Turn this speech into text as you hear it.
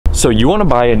So you want to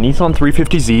buy a Nissan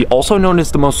 350Z, also known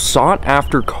as the most sought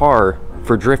after car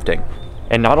for drifting.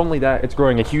 And not only that, it's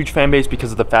growing a huge fan base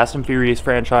because of the Fast and Furious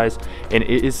franchise, and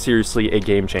it is seriously a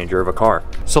game changer of a car.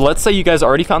 So let's say you guys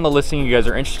already found the listing you guys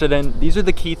are interested in. These are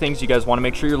the key things you guys want to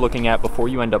make sure you're looking at before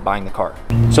you end up buying the car.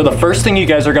 So the first thing you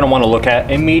guys are going to want to look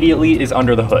at immediately is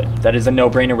under the hood. That is a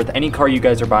no-brainer with any car you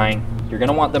guys are buying. You're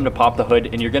going to want them to pop the hood,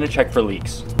 and you're going to check for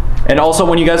leaks. And also,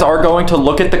 when you guys are going to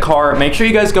look at the car, make sure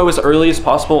you guys go as early as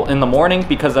possible in the morning,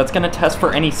 because that's going to test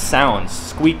for any sounds,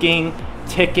 squeaking,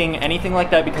 ticking, anything like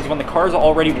that, because when the car is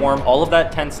already warm, all of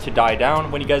that tends to die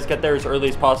down. When you guys get there as early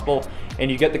as possible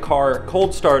and you get the car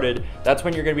cold started, that's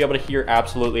when you're going to be able to hear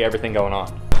absolutely everything going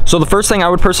on. So the first thing I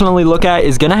would personally look at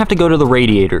is gonna have to go to the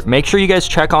radiator. Make sure you guys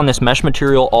check on this mesh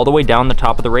material all the way down the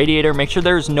top of the radiator. Make sure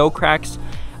there's no cracks,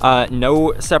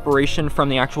 no separation from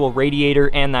the actual radiator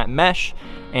and that mesh.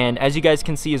 And as you guys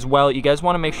can see as well, you guys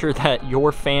want to make sure that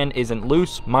your fan isn't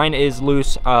loose. Mine is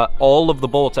loose. All of the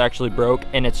bolts actually broke,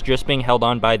 and it's just being held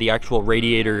on by the actual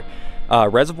radiator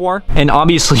reservoir. And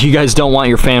obviously you guys don't want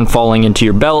your fan falling into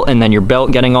your belt and then your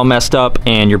belt getting all messed up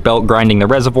and your belt grinding the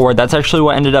reservoir. That's actually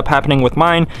what ended up happening with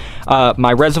mine.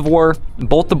 My reservoir,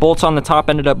 both the bolts on the top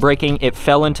ended up breaking. It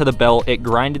fell into the belt, it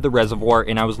grinded the reservoir,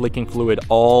 and I was leaking fluid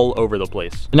all over the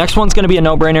place. The next one's going to be a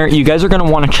no-brainer. You guys are going to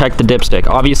want to check the dipstick.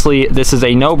 Obviously this is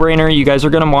a no-brainer. You guys are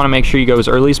going to want to make sure you go as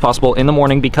early as possible in the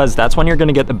morning, because that's when you're going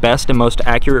to get the best and most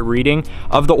accurate reading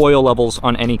of the oil levels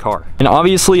on any car. And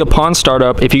obviously upon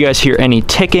startup, if you guys hear any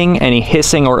ticking, any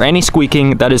hissing, or any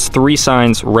squeaking, that is 3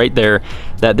 signs right there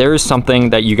that there is something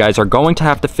that you guys are going to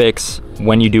have to fix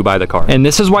when you do buy the car. And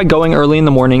this is why going early in the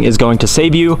morning is going to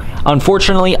save you.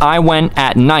 Unfortunately, I went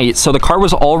at night, so the car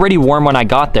was already warm when I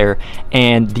got there,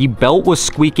 and the belt was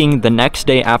squeaking the next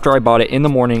day after I bought it in the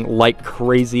morning like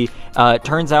crazy.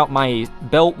 Turns out my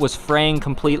belt was fraying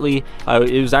completely.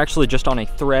 It was actually just on a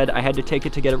thread. I had to take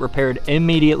it to get it repaired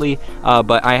immediately,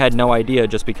 but I had no idea,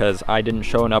 just because I didn't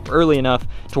show up early enough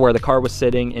to where the car was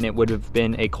sitting, and it would have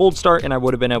been a cold start, and I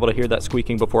would have been able to hear that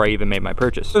squeaking before I even made my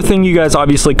purchase. The thing you guys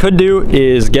obviously could do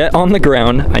is get on the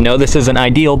ground. I know this isn't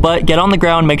ideal, but get on the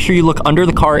ground, make sure you look under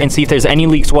the car and see if there's any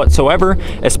leaks whatsoever,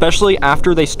 especially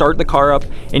after they start the car up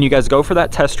and you guys go for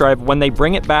that test drive. When they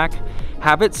bring it back,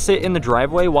 have it sit in the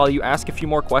driveway while you ask a few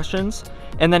more questions,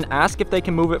 and then ask if they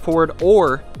can move it forward,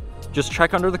 or just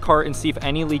check under the car and see if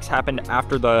any leaks happened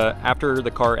after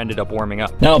the car ended up warming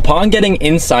up. Now, upon getting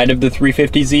inside of the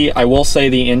 350Z, I will say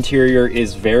the interior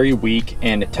is very weak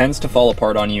and it tends to fall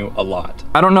apart on you a lot.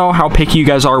 I don't know how picky you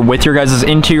guys are with your guys'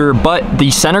 interior, but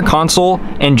the center console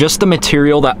and just the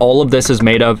material that all of this is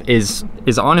made of is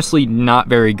honestly not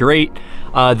very great.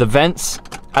 The vents,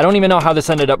 I don't even know how this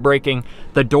ended up breaking.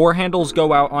 The door handles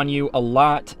go out on you a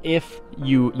lot if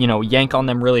you yank on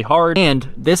them really hard.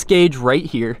 And this gauge right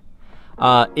here,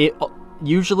 it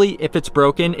usually, if it's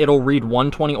broken, it'll read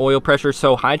 120 oil pressure.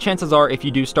 So high chances are, if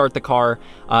you do start the car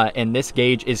and this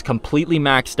gauge is completely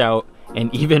maxed out,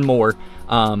 and even more,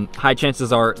 high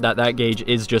chances are that that gauge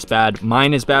is just bad.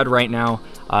 Mine is bad right now.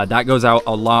 That goes out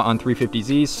a lot on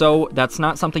 350Zs, so that's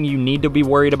not something you need to be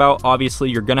worried about.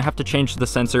 Obviously, you're gonna have to change the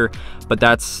sensor, but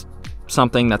that's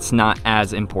something that's not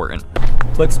as important.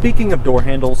 But speaking of door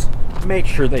handles, make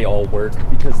sure they all work,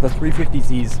 because the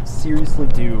 350Zs seriously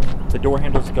do. The door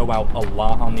handles go out a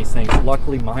lot on these things.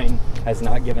 Luckily, mine has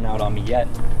not given out on me yet.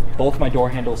 Both my door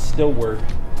handles still work,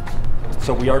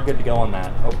 so we are good to go on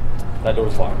that. Oh, that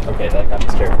door's locked. Okay, that got me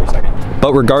scared for a second.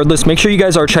 But regardless, make sure you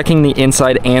guys are checking the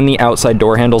inside and the outside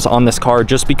door handles on this car,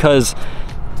 just because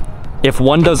if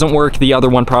one doesn't work, the other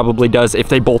one probably does. If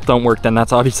they both don't work, then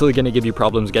that's obviously going to give you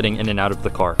problems getting in and out of the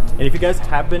car. And if you guys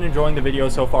have been enjoying the video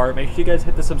so far, make sure you guys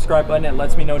hit the subscribe button. It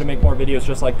lets me know to make more videos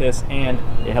just like this, and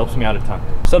it helps me out a ton.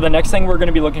 So the next thing we're going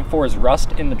to be looking for is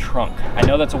rust in the trunk. I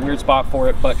know that's a weird spot for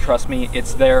it, but trust me,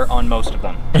 it's there on most of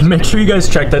them. And make sure you guys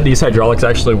check that these hydraulics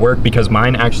actually work, because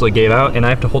mine actually gave out, and I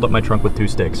have to hold up my trunk with 2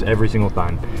 sticks every single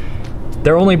time.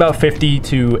 They're only about 50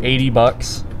 to 80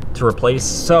 bucks to replace,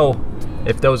 so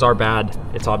if those are bad,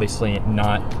 it's obviously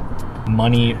not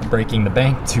money breaking the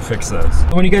bank to fix those.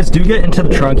 When you guys do get into the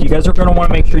trunk, you guys are going to want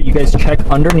to make sure you guys check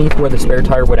underneath where the spare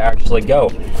tire would actually go.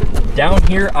 Down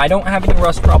here, I don't have any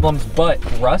rust problems, but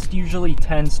rust usually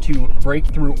tends to break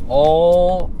through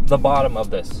all the bottom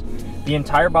of this. The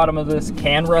entire bottom of this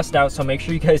can rust out, so make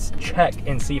sure you guys check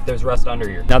and see if there's rust under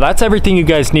here. Now, that's everything you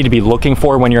guys need to be looking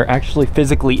for when you're actually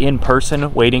physically in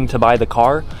person waiting to buy the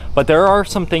car, but there are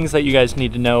some things that you guys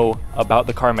need to know about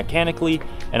the car mechanically,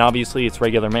 and obviously its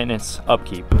regular maintenance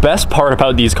upkeep. The best part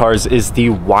about these cars is the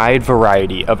wide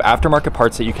variety of aftermarket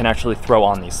parts that you can actually throw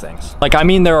on these things. Like, I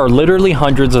mean, there are literally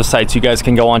hundreds of sites you guys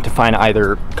can go on to find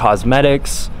either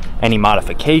cosmetics, any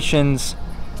modifications,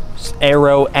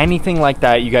 aero, anything like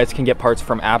that, you guys can get parts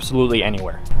from absolutely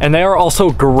anywhere. And they are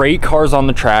also great cars on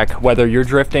the track, whether you're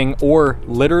drifting or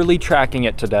literally tracking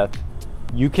it to death.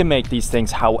 You can make these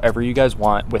things however you guys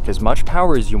want with as much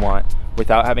power as you want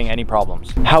without having any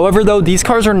problems. However though, these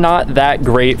cars are not that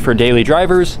great for daily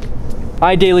drivers.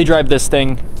 I daily drive this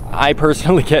thing. I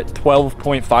personally get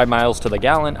 12.5 miles to the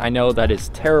gallon. I know that is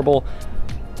terrible.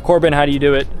 Corbin, how do you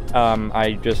do it?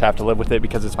 I just have to live with it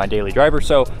because it's my daily driver,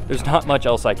 so there's not much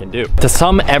else I can do. To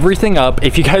sum everything up,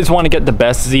 if you guys want to get the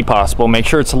best Z possible, make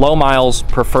sure it's low miles,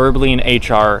 preferably in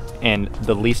HR, and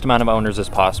the least amount of owners as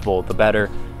possible, the better.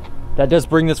 That does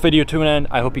bring this video to an end.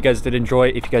 I hope you guys did enjoy.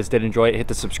 If you guys did enjoy it, hit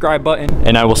the subscribe button,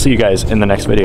 and I will see you guys in the next video.